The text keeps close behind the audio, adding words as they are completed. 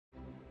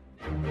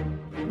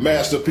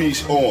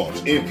Masterpiece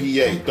Arms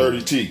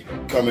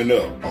MPA30T coming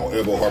up on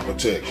Eberhart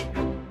Protection.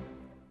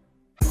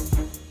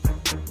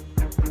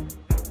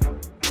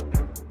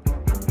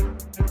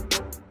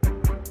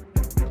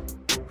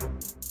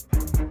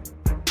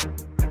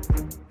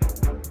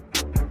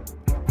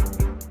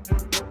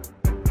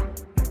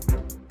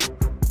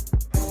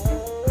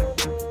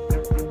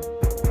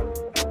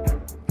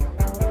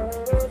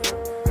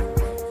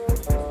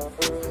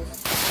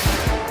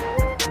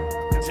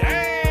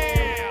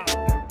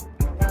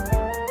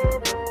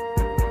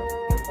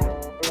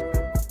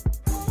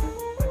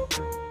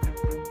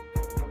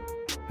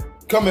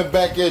 Coming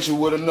back at you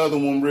with another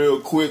one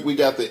real quick. We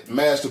got the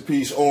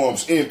Masterpiece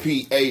Arms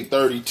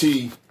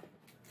MPA30T.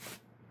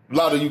 A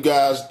lot of you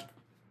guys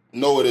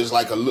know it as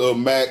like a little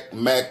Mac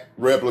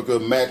replica,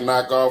 Mac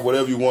knockoff,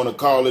 whatever you want to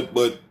call it.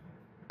 But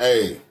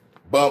hey,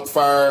 bump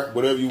fire,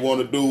 whatever you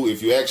want to do.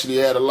 If you actually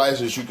had a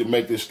license, you could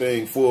make this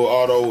thing full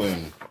auto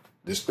and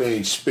this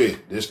thing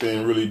spit. This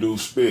thing really do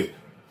spit.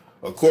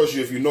 Of course,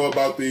 if you know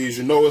about these,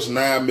 you know it's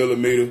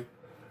 9mm.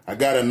 I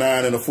got a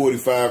 9 and a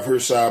 45 here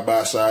side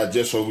by side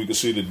just so we can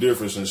see the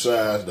difference in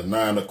size. The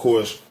 9, of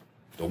course,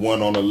 the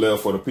one on the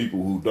left for the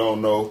people who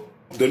don't know.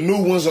 The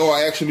new ones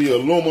are actually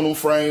aluminum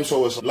frame,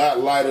 so it's a lot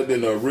lighter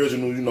than the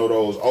original, you know,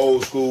 those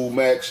old school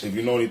Macs. If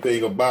you know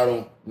anything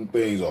about them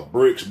things are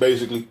bricks,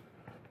 basically.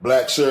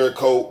 Black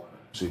Cerakote.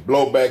 See,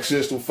 blowback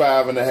system,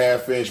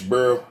 5.5-inch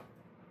barrel,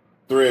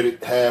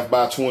 threaded, half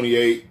by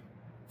 28.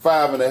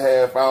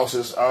 5.5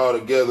 ounces all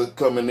together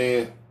coming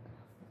in.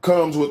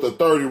 Comes with a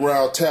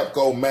 30-round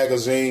Tapco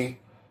magazine.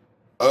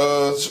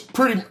 It's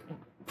pretty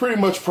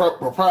much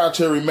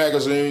proprietary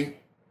magazine.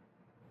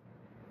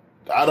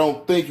 I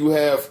don't think you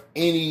have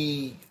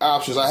any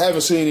options. I haven't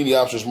seen any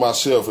options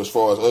myself as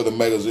far as other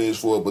magazines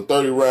for it, but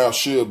 30 rounds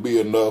should be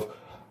enough.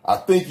 I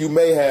think you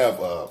may have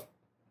a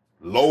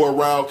lower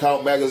round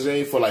count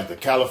magazine for like the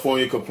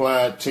California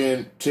compliant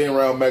 10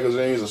 round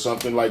magazines or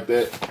something like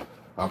that.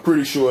 I'm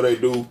pretty sure they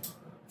do.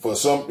 For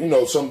some, you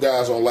know, some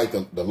guys don't like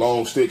the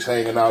long sticks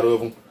hanging out of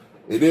them.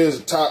 It is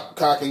a top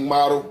cocking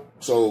model,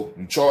 so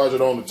you charge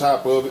it on the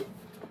top of it.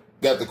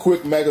 Got the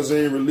quick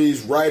magazine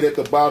release right at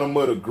the bottom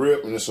of the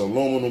grip, and it's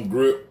aluminum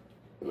grip.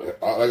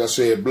 Like I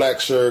said, black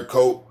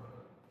Cerakote.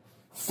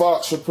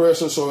 Fog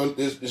suppressor, so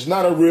it's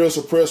not a real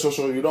suppressor,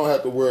 so you don't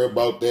have to worry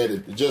about that.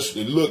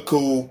 It look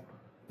cool.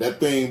 That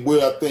thing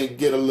will, I think,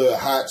 get a little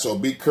hot, so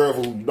be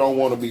careful. You don't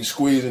want to be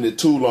squeezing it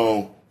too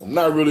long. I'm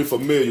not really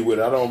familiar with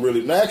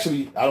it.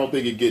 Actually, I don't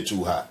think it get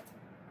too hot.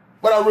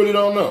 But I really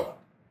don't know.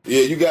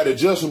 Yeah, you got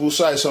adjustable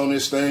sights on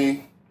this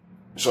thing,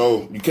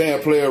 so you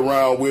can't play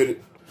around with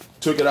it.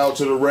 Took it out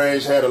to the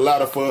range, had a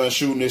lot of fun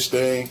shooting this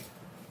thing.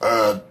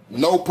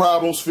 No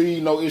problems,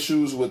 feed, no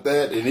issues with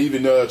that. And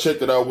even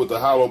checked it out with the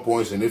hollow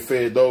points, and it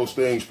fed those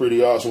things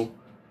pretty awesome.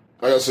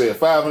 Like I said,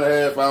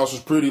 5.5 ounces,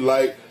 pretty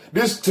light.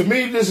 To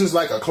me, this is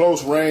like a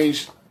close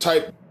range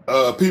type.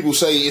 People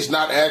say it's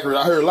not accurate.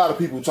 I heard a lot of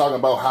people talking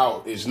about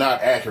how it's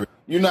not accurate.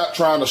 You're not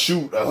trying to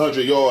shoot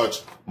 100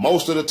 yards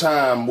most of the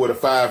time with a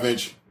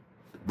 5-inch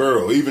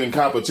barrel. Even in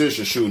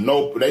competition shooting,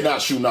 they're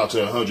not shooting out to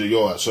 100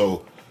 yards.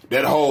 So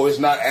that whole it's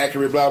not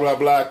accurate, blah, blah,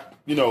 blah.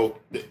 You know,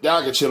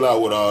 y'all can chill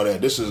out with all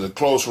that. This is a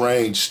close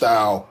range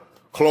style,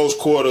 close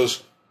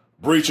quarters,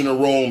 breach in the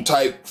room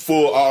type,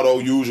 full auto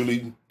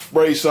usually.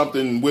 Spray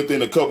something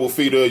within a couple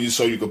feet of you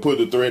so you can put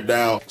the thread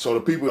down. So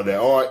the people that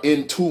are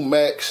into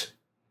Macs,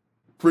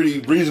 pretty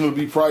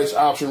reasonably priced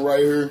option right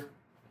here.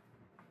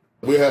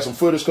 We'll have some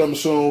footage coming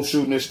soon,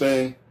 shooting this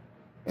thing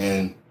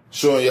and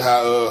showing you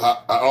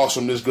how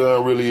awesome this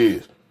gun really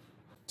is.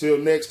 Till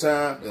next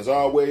time, as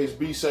always,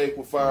 be safe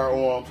with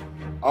firearms.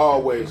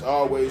 Always,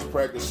 always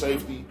practice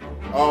safety.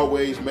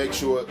 Always make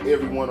sure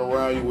everyone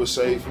around you is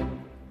safe.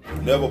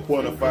 Never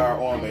point a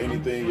firearm at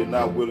anything you're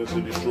not willing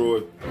to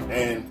destroy.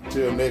 And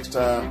till next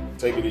time,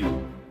 take it easy.